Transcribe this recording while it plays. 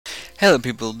Hello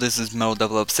people, this is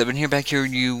Mel007 here, back here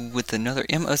you with another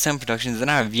MO7 Productions,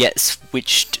 and I have yet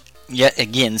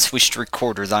again switched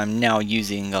recorders. I'm now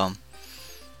using, hold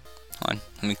on,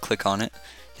 let me click on it.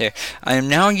 There. I am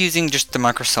now using just the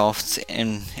Microsoft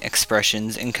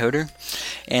Expressions encoder,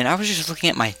 and I was just looking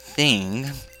at my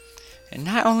thing, and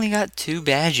I only got 2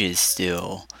 badges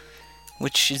still,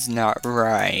 which is not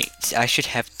right. I should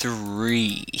have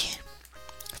 3.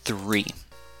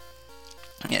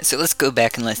 Yeah, so let's go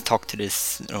back and let's talk to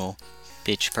this little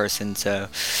bitch person. So,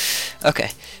 okay,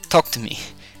 talk to me.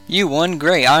 You won,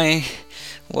 great. I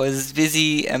was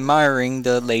busy admiring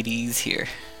the ladies here.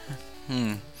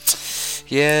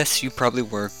 Yes, you probably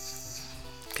were.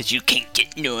 Because you can't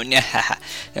get none. That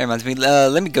reminds me,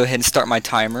 let me go ahead and start my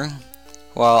timer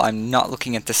while I'm not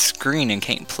looking at the screen and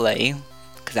can't play.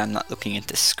 Because I'm not looking at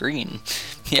the screen.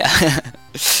 Yeah.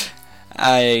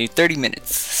 30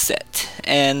 minutes set,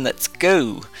 and let's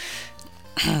go.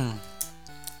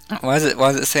 why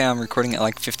does it say I'm recording at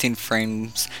like 15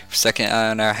 frames per second,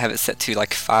 and I have it set to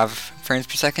like 5 frames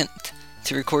per second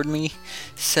to record me?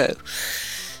 So,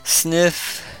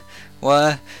 sniff.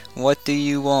 What do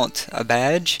you want? A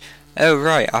badge? Oh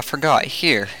right, I forgot.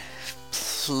 Here,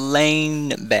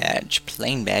 plain badge.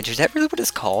 Plain badge. Is that really what it's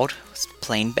called?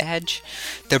 Plain badge?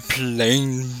 The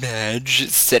plain badge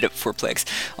set up for Plex.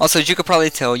 Also, as you could probably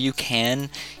tell, you can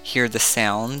hear the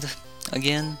sound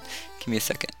again. Give me a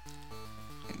second.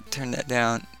 Turn that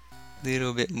down a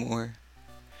little bit more,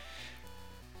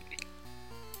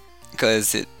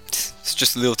 because it's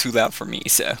just a little too loud for me.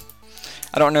 So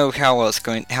I don't know how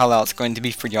loud it's going to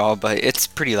be for y'all, but it's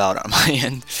pretty loud on my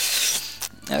end.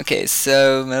 Okay,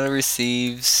 so metal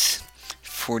receives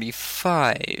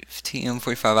 45,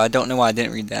 TM45. I don't know why I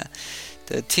didn't read that.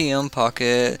 The TM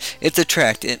pocket, it's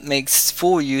attract. It makes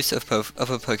full use of a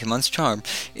Pokemon's charm.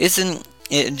 Isn't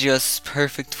it just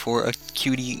perfect for a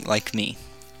cutie like me?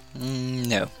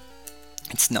 No,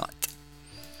 it's not.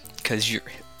 Because you're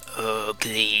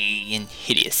ugly and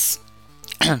hideous.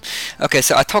 Okay,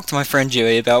 so I talked to my friend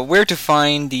Joey about where to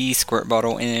find the squirt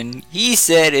bottle, and he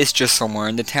said it's just somewhere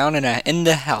in the town, in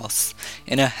a house.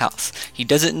 He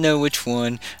doesn't know which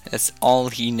one. That's all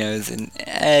he knows, and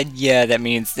yeah, that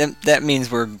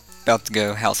means we're about to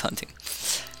go house hunting.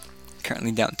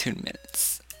 Currently down 2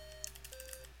 minutes.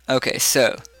 Okay,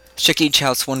 so check each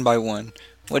house one by one.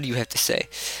 What do you have to say?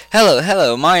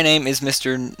 Hello, my name is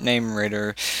Mr. Name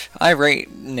Rater. I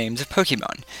rate names of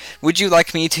Pokemon. Would you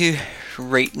like me to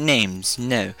rate names?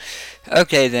 No.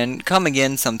 Okay then, come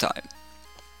again sometime.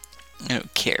 I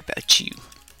don't care about you.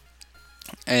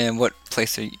 And what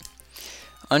place are you?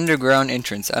 Underground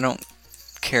entrance. I don't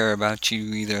care about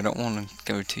you either. I don't want to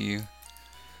go to you.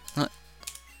 What?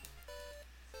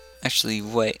 Actually,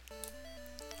 wait.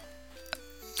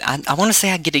 I want to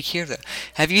say I get it here though.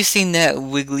 Have you seen that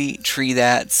wiggly tree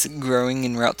that's growing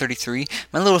in Route 33?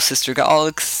 My little sister got all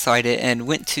excited and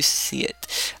went to see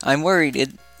it. I'm worried it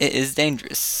is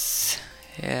dangerous.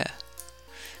 Yeah.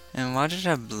 And why did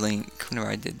I blink whenever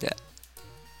I did that?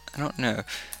 I don't know.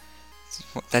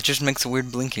 That just makes a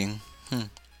weird blinking.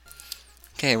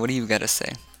 Okay, what do you gotta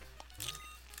say?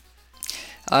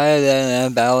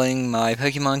 Battling my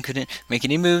Pokemon couldn't make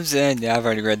any moves, and yeah, I've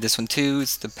already read this one too.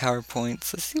 It's the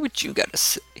PowerPoints. Let's see what you gotta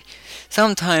say.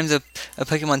 Sometimes a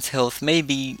Pokemon's health may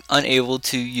be unable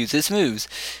to use its moves.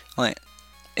 Like,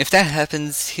 if that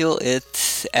happens, heal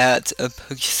it at a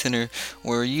Poke Center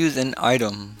or use an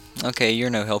item. Okay, you're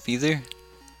no help either.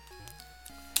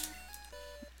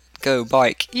 Go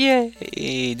bike!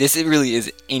 Yay! This really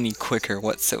is any quicker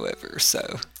whatsoever.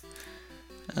 So,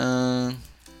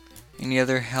 any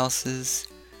other houses?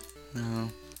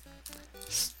 No.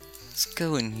 Let's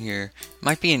go in here.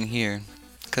 Might be in here,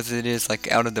 because it is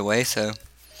like out of the way. So,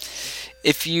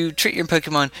 if you treat your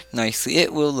Pokemon nicely,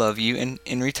 it will love you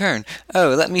in return.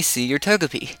 Oh, let me see your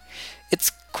Togepi. It's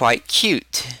quite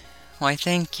cute. Why,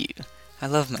 thank you. I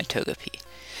love my Togepi.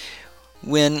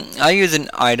 When I use an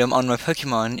item on my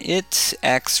Pokemon, it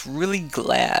acts really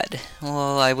glad.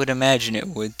 Well, I would imagine it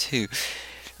would too.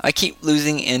 I keep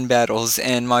losing in battles,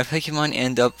 and my Pokemon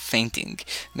end up fainting.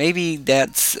 Maybe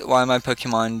that's why my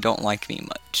Pokemon don't like me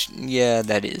much. Yeah,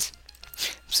 that is.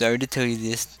 Sorry to tell you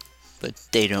this, but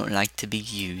they don't like to be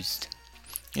used.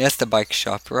 Yeah, that's the bike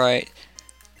shop, right?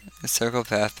 The Circle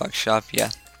Path bike shop,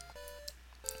 yeah.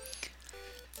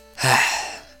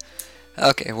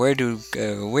 Okay, where do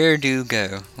go? Where do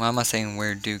go? Why am I saying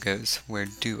where do goes? Where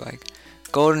do I?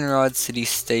 Goldenrod City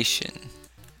Station.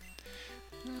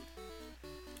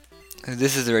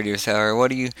 This is the radio tower. What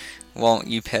do you want,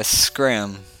 you pest?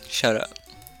 Scram. Shut up.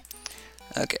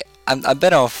 Okay, I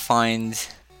bet I'll find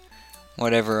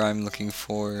whatever I'm looking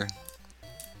for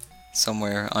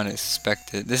somewhere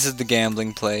unexpected. This is the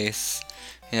gambling place.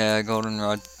 Yeah,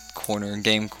 goldenrod corner,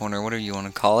 game corner, whatever you want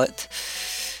to call it.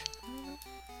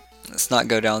 Let's not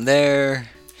go down there.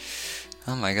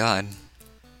 Oh my god.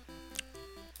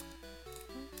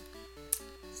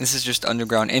 This is just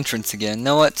underground entrance again. You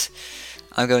know what?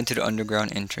 I'm going to the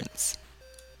underground entrance.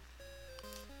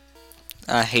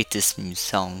 I hate this new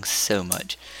song so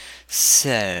much.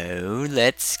 So,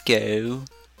 let's go.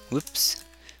 Whoops.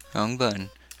 Wrong button.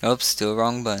 Nope, still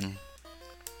wrong button.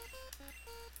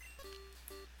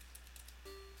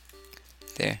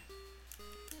 There.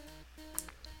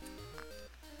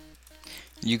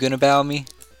 You gonna bow me?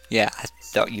 Yeah, I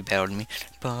thought you bowed me.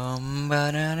 Bum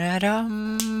ba da da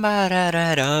dum ba da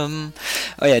da dum.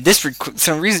 Oh yeah, this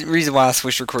some reason why I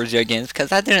switched recorders again is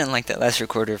because I didn't like that last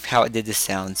recorder of how it did the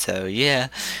sound. So yeah,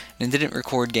 and it didn't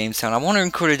record game sound. I want a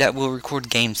recorder that will record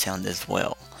game sound as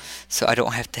well, so I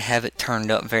don't have to have it turned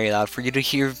up very loud for you to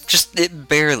hear just it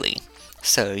barely.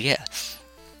 So yeah.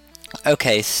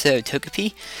 Okay, so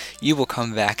Togepi, you will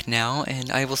come back now, and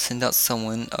I will send out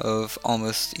someone of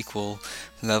almost equal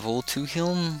level to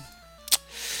him.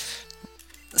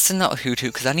 Send out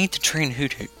Hoothoot, because I need to train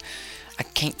Hoothoot. I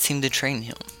can't seem to train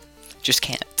him. Just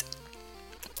can't.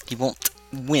 He won't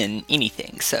win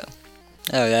anything, so.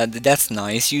 Oh, that's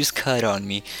nice. Use Cut on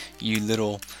me, you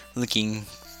little looking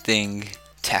thing.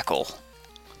 Tackle.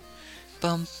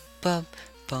 Bum, bum,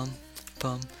 bum,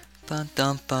 bum, bum,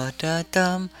 dum, ba, da,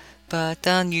 dum. But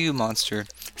down you monster.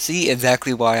 See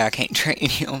exactly why I can't train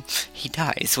him. He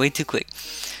dies way too quick.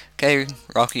 Okay,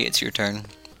 Rocky, it's your turn.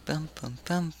 Bum bum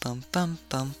bum bum bum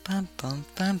bum bum bum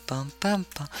bum bum bum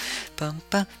bum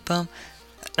bum bum.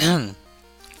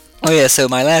 Oh yeah, so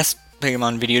my last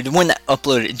Pokemon video, the one that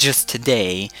uploaded just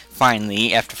today,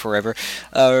 finally after forever.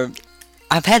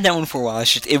 I've had that one for a while.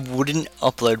 It's just it wouldn't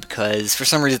upload because for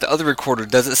some reason the other recorder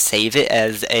doesn't save it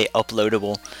as a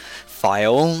uploadable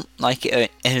file, like it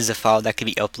is a file that could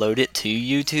be uploaded to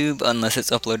YouTube unless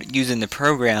it's uploaded using the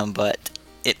program, but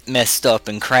it messed up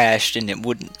and crashed and it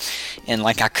wouldn't, and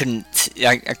like I couldn't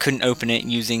open it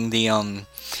using the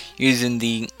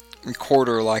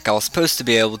recorder like I was supposed to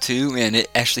be able to, and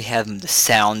it actually had the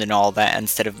sound and all that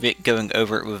instead of it going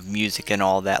over it with music and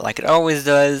all that like it always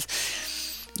does.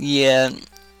 Yeah.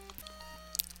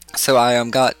 So I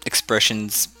got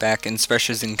expressions back in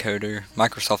Expressions Encoder,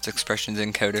 Microsoft Expressions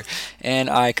Encoder, and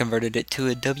I converted it to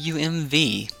a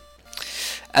WMV.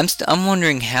 I'm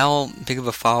wondering how big of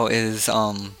a file is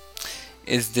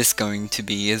this going to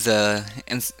be? Is a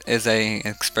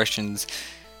expressions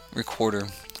recorder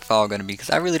file going to be? Because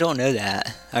I really don't know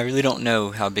that. I really don't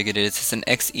know how big it is. It's an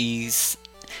XESC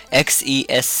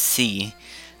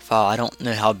file. I don't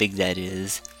know how big that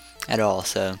is at all.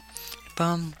 So,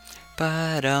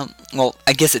 well,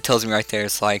 I guess it tells me right there.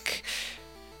 It's like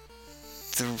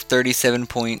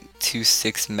 37.26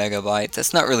 megabytes.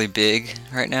 That's not really big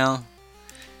right now.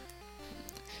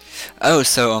 Oh,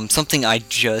 so something I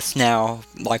just now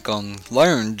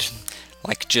learned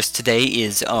like just today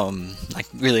is like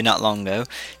really not long ago,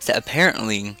 is that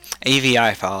apparently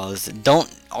AVI files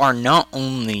are not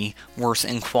only worse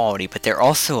in quality, but they're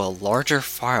also a larger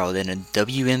file than a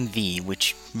WMV,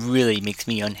 which really makes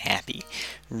me unhappy.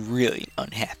 Really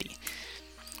unhappy.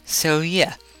 So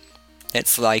yeah,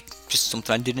 that's like just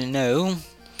something I didn't know.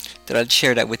 That I'd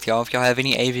share that with y'all. If y'all have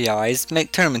any AVIs,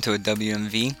 turn them into a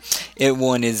WMV.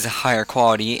 One is higher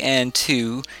quality, and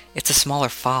two, it's a smaller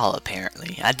file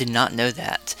apparently. I did not know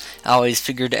that. I always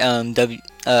figured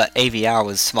AVI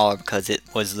was smaller because it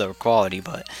was lower quality,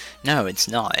 but no, it's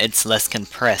not. It's less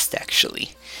compressed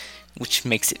actually, which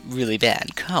makes it really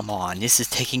bad. Come on, this is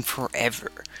taking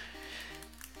forever.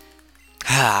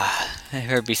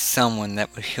 There'd be someone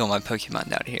that would heal my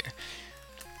Pokemon out here.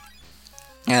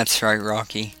 That's right,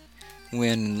 Rocky.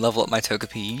 Win, level up my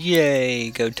Togepi.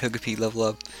 Yay! Go Togepi, level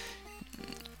up.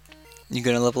 You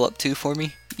gonna level up too for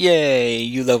me? Yay!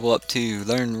 You level up too.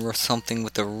 Learn something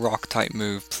with the rock type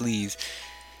move, please.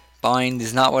 Bind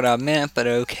is not what I meant, but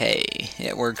okay.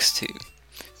 It works too.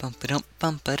 Bum-ba-dum,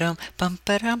 bum-ba-dum,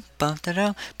 bum-ba-dum,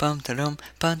 bum-da-dum, bum-da-dum,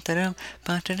 bum-da-dum,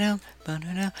 bum-da-dum,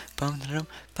 bum-da-dum, bum-da-dum,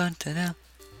 bum-da-dum.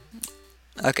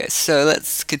 Okay, so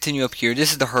let's continue up here.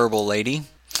 This is the herbal lady.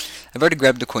 I've already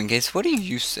grabbed the coin case. What do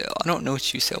you sell? I don't know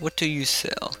what you sell. What do you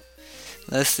sell?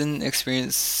 Less than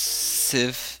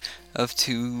expensive of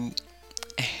two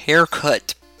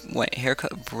haircut. Wait,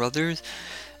 haircut brothers?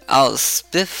 I'll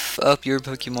spiff up your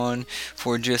Pokemon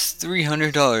for just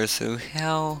 $300. So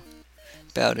how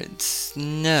about it?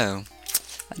 No.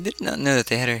 I did not know that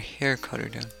they had a hair cutter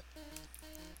down.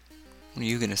 What are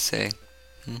you gonna say?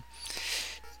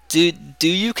 Do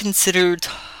you consider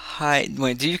type?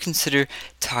 Wait, do you consider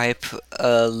type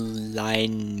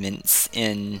alignments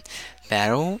in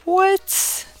battle?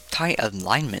 What? Type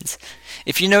alignments?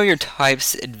 If you know your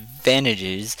type's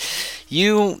advantages,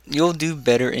 you'll do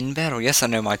better in battle. Yes, I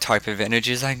know my type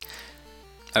advantages.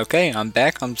 Okay, I'm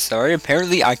back. I'm sorry.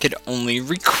 Apparently, I could only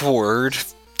record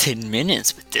 10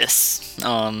 minutes with this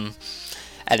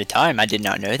at a time. I did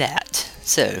not know that.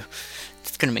 So,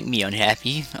 it's gonna make me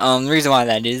unhappy. The reason why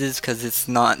that is because it's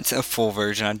not a full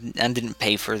version. I didn't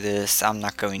pay for this. I'm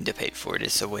not going to pay for it.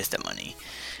 It's a waste of money.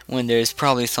 When there's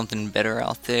probably something better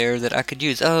out there that I could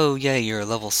use. Oh, yeah, you're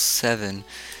level 7.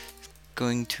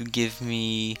 Going to give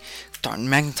me... Darn,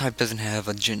 Magnetype doesn't have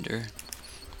a gender.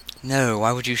 No,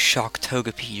 why would you shock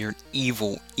Togepi? You're an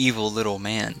evil, evil little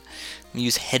man. I'm gonna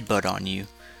use Headbutt on you.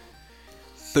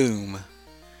 Boom.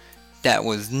 That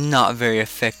was not very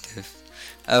effective.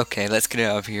 Okay, let's get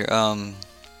out of here.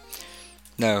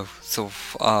 No, so,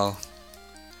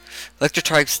 Electric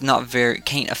types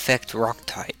can't affect rock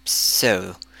types,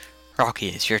 so, Rocky,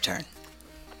 it's your turn.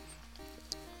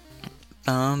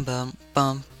 Bum bum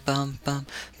bum bum bum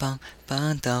bum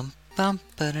bum dum bum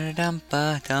ba da dum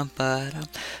ba dum ba dum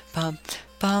bum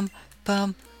bum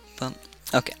bum bum.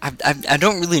 Okay, I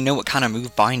don't really know what kind of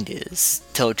move Bind is.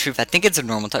 To tell the truth, I think it's a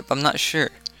normal type. I'm not sure.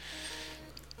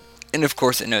 And of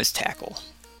course, it knows Tackle,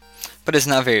 but it's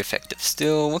not very effective.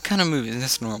 Still, what kind of move is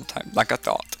this normal type? Like I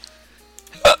thought.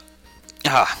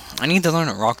 I need to learn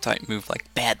a rock type move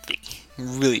like badly.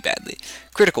 Really badly.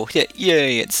 Critical hit,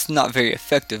 yay, it's not very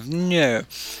effective, no.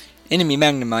 Enemy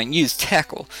Magnemite, use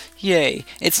Tackle, yay,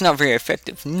 it's not very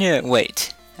effective, no,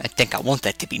 wait. I think I want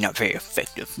that to be not very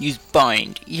effective. Use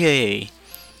Bind, yay.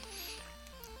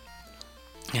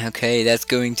 Okay, that's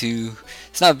going to...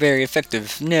 It's not very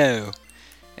effective, no.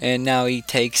 And now he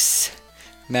takes...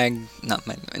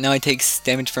 Now he takes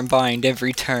damage from Bind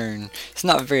every turn. It's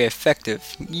not very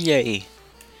effective, yay.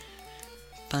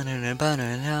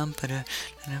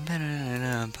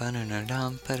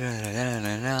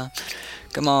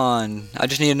 Come on, I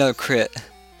just need another crit.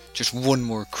 Just one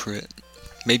more crit.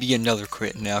 Maybe another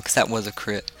crit now, because that was a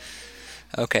crit.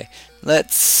 Okay,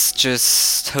 let's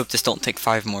just hope this don't take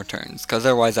 5 more turns, because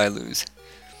otherwise I lose.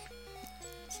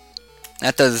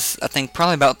 That does, I think,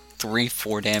 probably about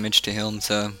 3-4 damage to him,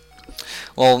 so...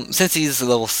 Well, since he's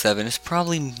level 7, it's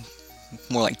probably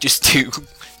more like just 2, to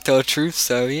tell the truth,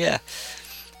 so yeah.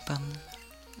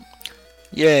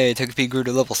 Yay, Togepi grew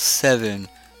to level 7.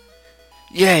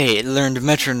 Yay, it learned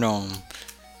Metronome.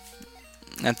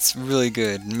 That's really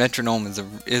good. Metronome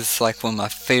is like one of my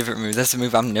favorite moves. That's a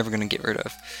move I'm never gonna get rid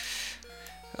of.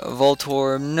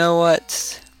 Voltorb, know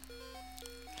what?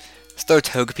 Let's throw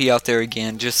Togepi out there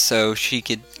again, just so she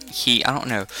could... I don't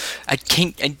know. I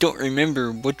don't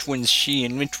remember which one's she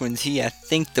and which one's he. I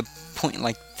think the point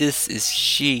like this is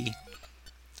she.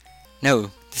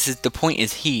 No, the point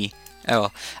is he.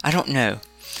 Oh, I don't know.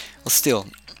 Well, still,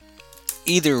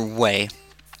 either way,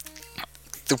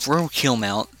 throw Kilm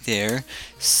out there,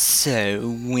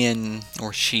 so when,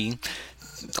 or she,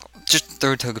 just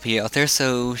throw Togepi out there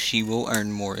so she will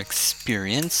earn more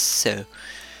experience, so,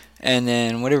 and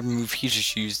then whatever move he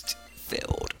just used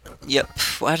failed. Yep,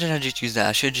 why did I just use that?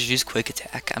 I should have just used Quick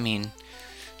Attack. I mean,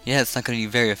 yeah, it's not going to be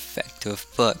very effective,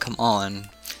 but come on.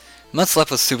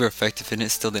 Mudslap was super effective and it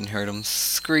still didn't hurt him.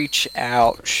 Screech,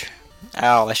 ouch.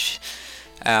 Ouch.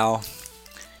 Ow.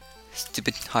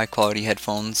 Stupid high quality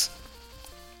headphones.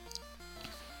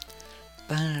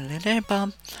 Bum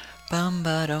bum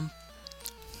ba-dum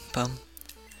bum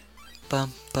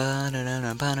bum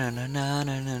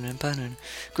ba-da-da-da-ba-da-da-da-da-da-da.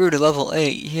 Grew to level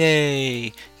 8,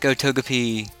 yay! Go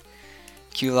Togepi.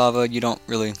 Q-Lava, you don't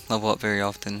really level up very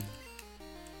often.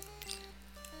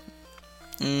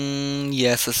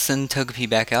 Yes, let's send Togepi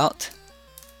back out.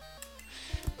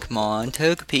 Come on,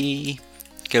 Togepi.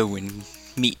 Go and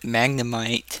meet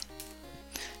Magnemite.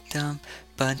 Dum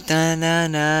ba da na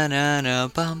na na na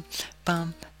bum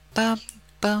bum bum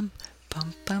bum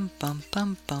bum bum bum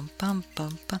bum bum bum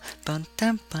bum bum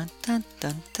dum dun dun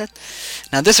dun dun.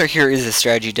 Now this right here is a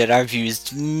strategy that I've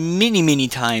used many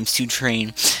times to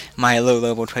train my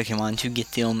low-level Pokemon to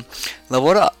get them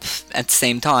leveled up at the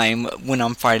same time when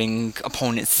I'm fighting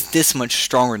opponents this much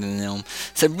stronger than them.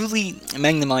 So really,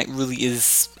 Magnemite really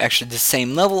is actually the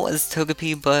same level as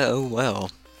Togepi, but oh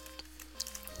well.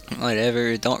 Whatever,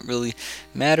 it don't really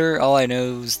matter. All I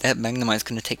know is that Magnemite's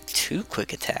going to take 2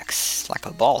 quick attacks, like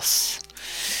a boss.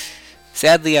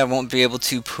 Sadly, I won't be able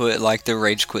to put like the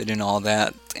Rage Quit and all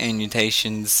that and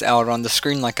mutations out on the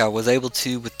screen like I was able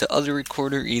to with the other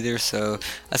recorder either, so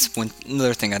that's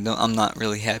another thing I'm not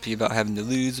really happy about having to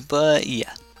lose, but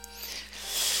yeah.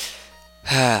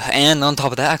 And on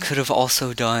top of that, I could have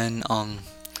also done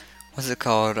what's it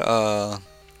called?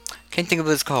 Can't think of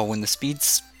what it's called when the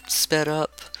speed's sped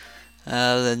up.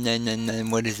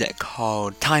 And what is that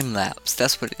called? Time lapse.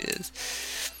 That's what it is.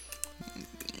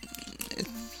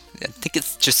 I think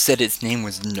it's just said its name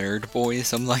was Nerd Boy,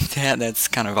 something like that. That's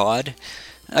kind of odd.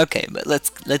 Okay, but let's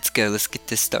go. Let's get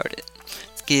this started.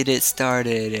 Let's get it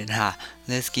started and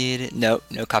let's get it. No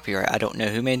copyright. I don't know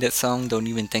who made that song. Don't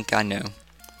even think I know.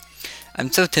 I'm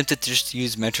so tempted to just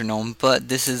use metronome, but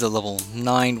this is a level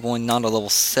 9 one, not a level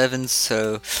 7,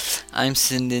 so I'm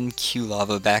sending Q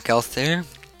Lava back out there.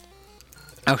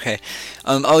 Okay.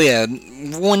 Oh yeah,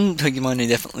 one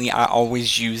Pokemon I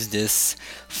always use this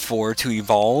for to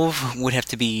evolve would have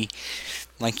to be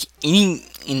like in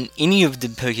any of the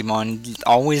Pokemon,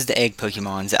 always the egg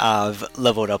Pokemons I've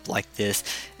leveled up like this,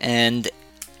 and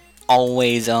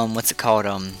always what's it called?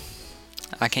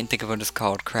 I can't think of what it's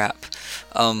called. Crap.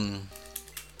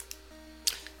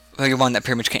 Pokemon that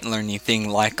pretty much can't learn anything,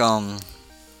 like I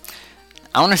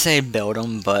want to say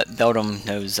Beldum, but Beldum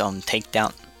knows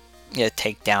takedown. Yeah,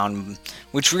 takedown,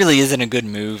 which really isn't a good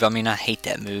move. I mean, I hate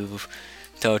that move,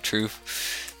 to tell the truth.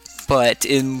 But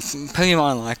in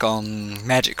Pokemon like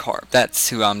Magikarp, that's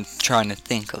who I'm trying to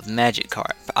think of.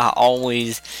 Magikarp.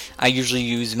 I usually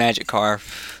use Magikarp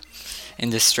in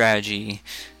this strategy.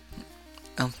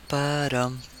 Come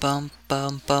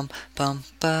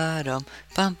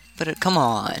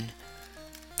on.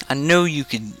 I know you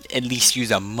could at least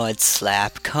use a Mud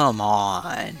Slap. Come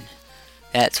on.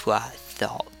 That's what I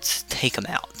thought. Take him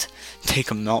out. Take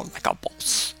him out like a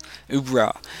boss.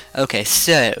 Oobra. Okay,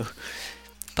 so.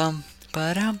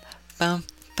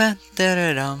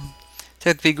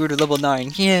 Togepi grew to level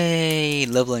 9. Yay!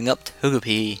 Leveling up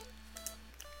Togepi.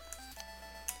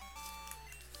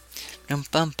 Oh,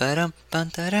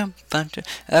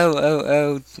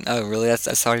 really?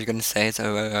 That's all you're gonna say? It's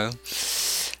oh.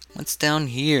 What's down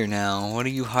here now? What are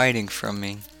you hiding from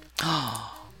me?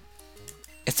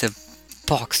 It's a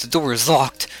box. The door is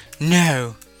locked.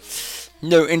 No.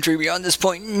 No entry beyond this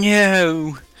point.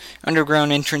 No.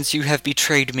 Underground entrance, you have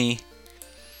betrayed me.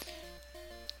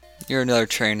 You're another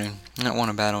trainer. I don't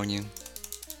want to battle you.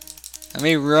 Let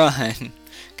me run. Can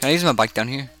I use my bike down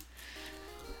here?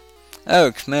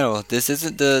 Oh, metal. This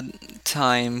isn't the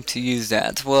time to use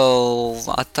that. Well,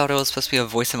 I thought it was supposed to be a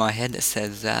voice in my head that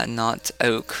says that, not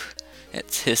Oak.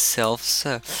 It's himself,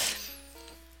 so...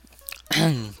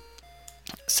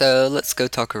 So, let's go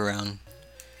talk around.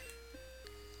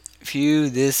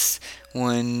 Phew, this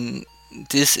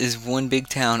is one big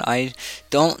town. I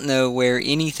don't know where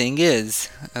anything is.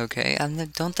 Okay,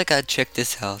 don't think I checked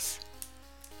this house.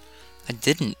 I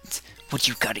didn't. What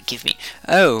you gotta give me?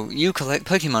 Oh, you collect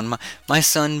Pokemon. My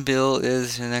son Bill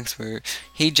is an expert.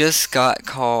 He just got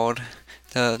called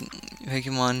the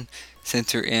Pokemon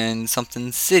Center in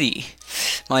something city.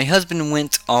 My husband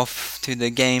went off to the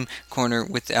game corner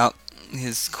without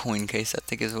his coin case, I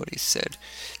think is what he said.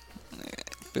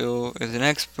 Bill is an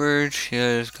expert. He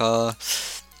just got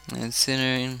and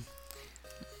center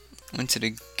went to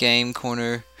the game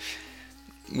corner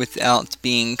without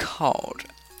being called.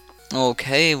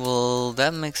 Okay, well,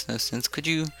 that makes no sense. Could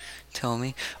you tell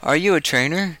me? Are you a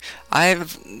trainer?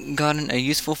 I've gotten a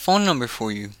useful phone number for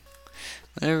you.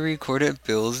 I recorded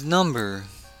Bill's number.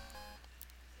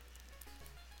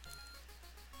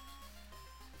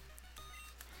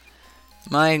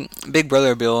 My big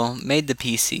brother Bill made the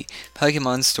PC,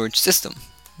 Pokemon Storage System.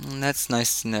 That's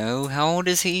nice to know. How old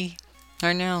is he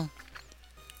right now?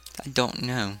 I don't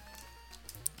know.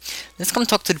 Let's come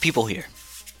talk to the people here.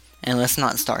 And let's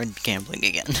not start gambling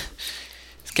again.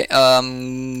 Okay,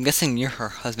 guessing you're her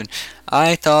husband.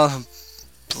 I taught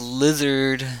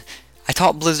Blizzard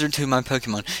to my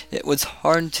Pokemon. It was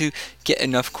hard to get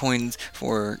enough coins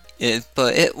for it,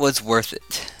 but it was worth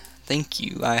it. Thank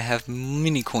you. I have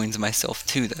many coins myself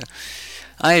too, though.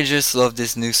 I just love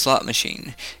this new slot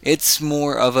machine. It's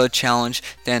more of a challenge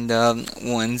than the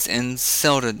ones in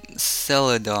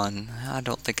Celadon. I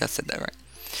don't think I said that right.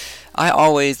 I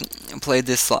always play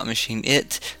this slot machine.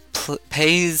 It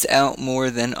pays out more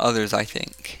than others, I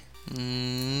think.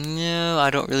 No, I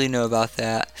don't really know about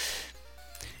that.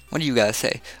 What do you guys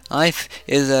say? Life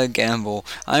is a gamble.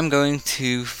 I'm going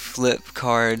to flip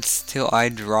cards till I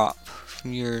drop.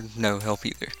 You're no help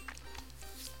either.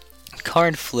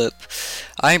 Card flip.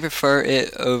 I prefer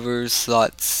it over the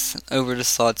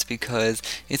slots because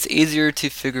it's easier to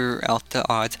figure out the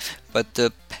odds, but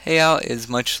the payout is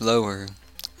much lower.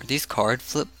 Are these card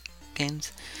flip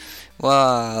games?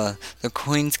 Wow, the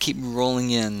coins keep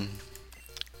rolling in.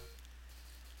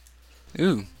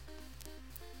 Ooh.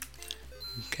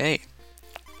 Okay.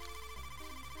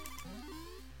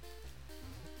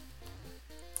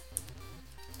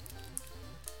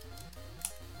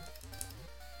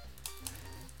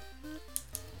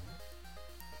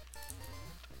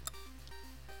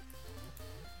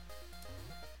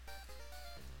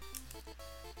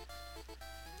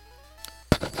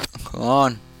 Come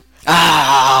on.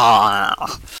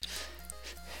 Ah!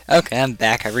 Okay, I'm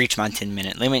back. I reached my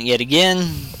 10-minute limit yet again.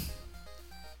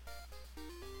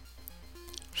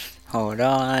 Hold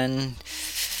on.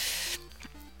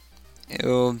 It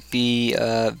will be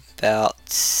about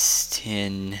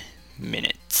 10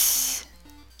 minutes.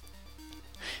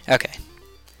 Okay.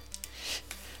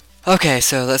 Okay,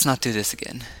 so let's not do this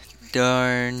again.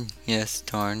 Darn. Yes,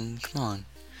 darn. Come on.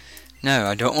 No,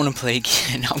 I don't want to play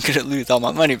again. I'm gonna lose all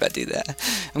my money if I do that.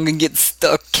 I'm gonna get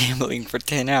stuck gambling for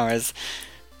 10 hours.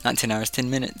 Not 10 hours, 10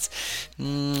 minutes.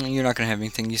 You're not gonna have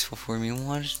anything useful for me.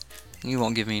 What? You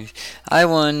won't give me... I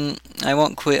won. I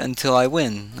won't quit until I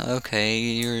win. Okay,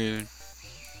 you're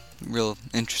real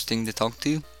interesting to talk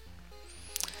to.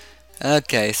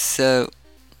 Okay, so...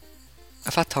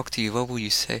 if I talk to you, what will you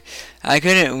say? I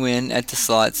couldn't win at the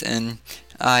slots and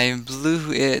I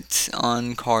blew it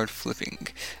on card flipping.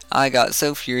 I got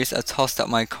so furious I tossed out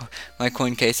my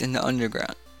coin case in the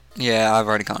underground. Yeah, I've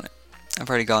already gone it. I've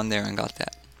already gone there and got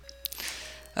that.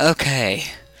 Okay,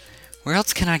 where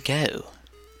else can I go?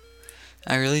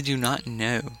 I really do not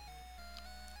know.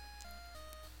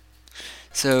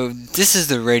 So this is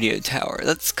the radio tower.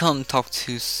 Let's come talk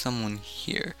to someone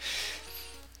here.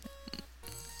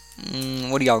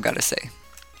 What do y'all gotta say?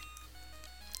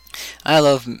 I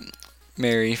love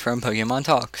Mary from Pokemon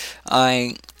Talk.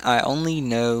 I only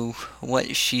know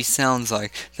what she sounds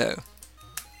like though.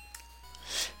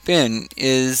 Ben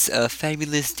is a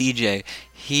fabulous DJ.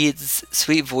 His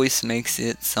sweet voice makes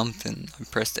it something. I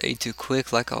pressed A too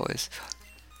quick like always.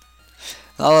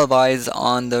 Lullabies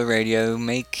on the radio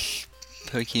make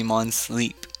Pokemon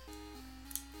sleep.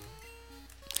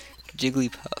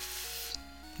 Jigglypuff.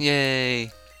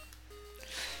 Yay.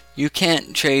 You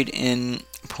can't trade in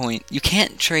points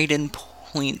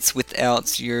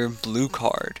without your blue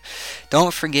card.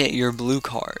 Don't forget your blue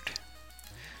card.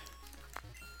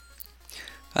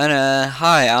 Hi,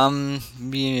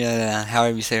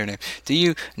 however you say her name. Do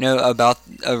you know about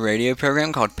a radio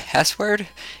program called Password?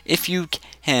 If you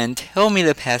can, tell me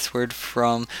the password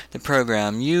from the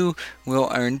program. You will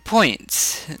earn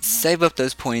points. Save up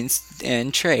those points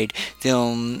and trade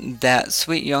them that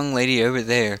sweet young lady over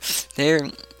there.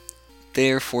 They're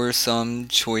there for some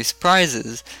choice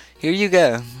prizes. Here you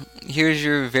go. Here's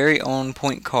your very own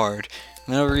point card.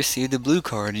 Mel received the blue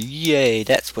card. Yay,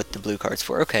 that's what the blue card's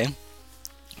for. Okay.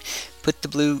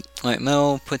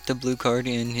 Mel put the blue card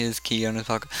in his key on his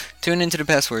pocket. Tune into the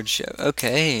password show.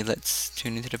 Okay, let's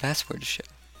tune into the password show.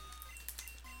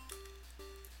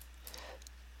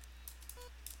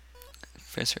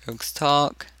 Professor Oak's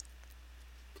talk.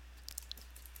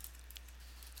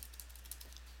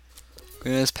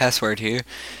 There's password here.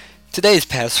 Today's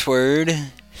password.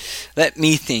 Let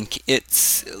me think.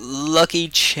 It's Lucky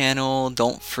Channel.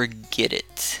 Don't forget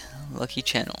it. Lucky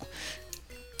Channel.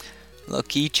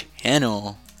 Lucky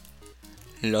Channel.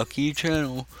 Lucky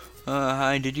Channel.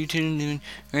 Hi, did you tune in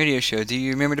radio show? Do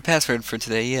you remember the password for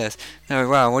today? Yes. Oh,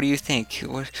 wow, what do you think?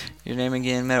 What your name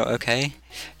again? Metal. Okay.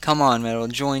 Come on, Metal.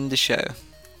 Join the show.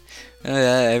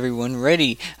 Everyone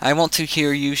ready? I want to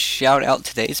hear you shout out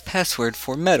today's password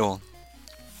for Metal.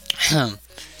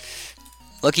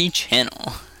 Lucky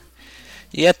Channel.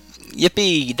 Yep.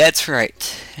 Yippee. That's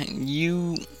right.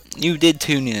 You did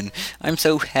tune in. I'm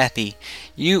so happy.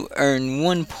 You earn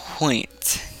 1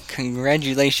 point.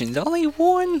 Congratulations. Only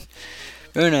one?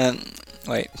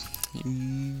 Wait.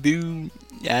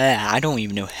 I don't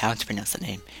even know how to pronounce the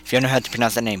name. If you don't know how to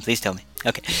pronounce that name, please tell me.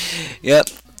 Okay. Yep,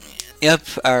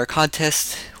 our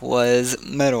contest was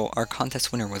Metal. Our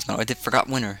contest winner was Metal. I forgot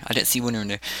winner. I didn't see winner in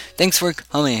there. Thanks for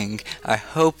coming. I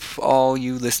hope all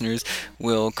you listeners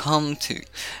will come too.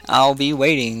 I'll be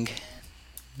waiting.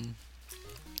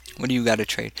 What do you got to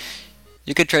trade?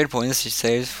 You could trade points you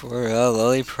save for a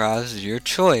lolly prize, your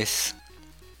choice.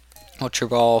 Ultra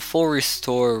Ball, full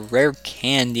restore, rare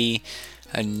candy,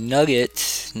 a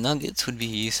nugget. Nuggets would be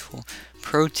useful.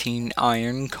 Protein,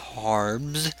 iron,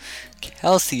 carbs,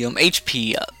 calcium,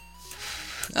 HP up.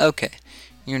 Okay,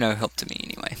 you're no help to me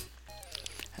anyway.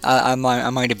 I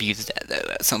might abuse that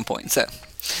though at some point. So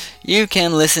you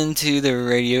can listen to the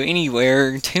radio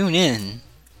anywhere. Tune in.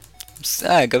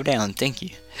 Go down. Thank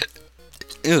you.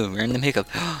 Ooh, random hiccup.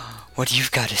 What do you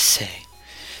got to say?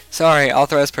 Sorry,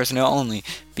 authorized personnel only.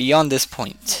 Beyond this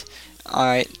point.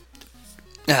 Alright.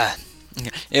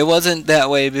 It wasn't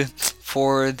that way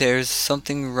before. There's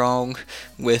something wrong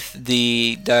with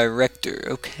the director.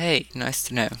 Okay, nice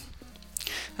to know.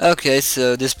 Okay,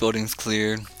 so this building's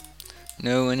cleared.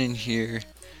 No one in here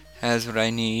has what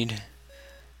I need.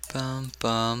 Bum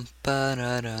bum ba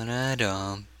da da da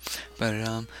dum ba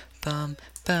dum bum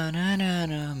ba da da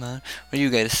da. What do you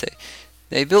guys say?